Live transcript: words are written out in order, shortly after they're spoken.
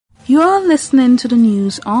You are listening to the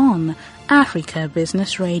news on Africa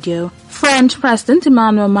Business Radio. French President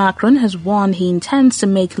Emmanuel Macron has warned he intends to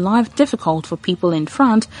make life difficult for people in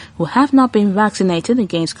France who have not been vaccinated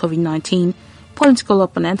against COVID-19. Political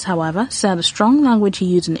opponents, however, said the strong language he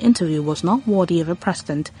used in the interview was not worthy of a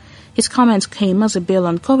president. His comments came as a bill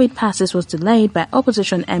on COVID passes was delayed by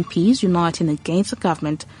opposition MPs uniting against the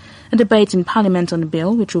government. A debate in Parliament on the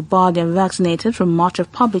bill, which will bar the unvaccinated from much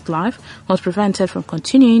of public life, was prevented from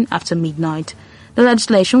continuing after midnight. The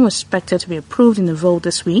legislation was expected to be approved in a vote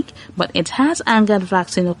this week, but it has angered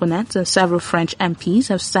vaccine opponents, and several French MPs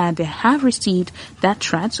have said they have received death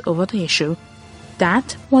threats over the issue.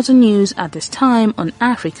 That was the news at this time on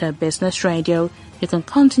Africa Business Radio. You can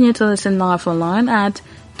continue to listen live online at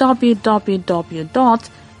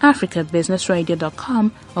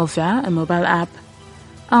www.africabusinessradio.com or via a mobile app.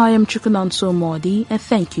 I am Chukunonso Modi, and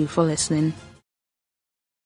thank you for listening.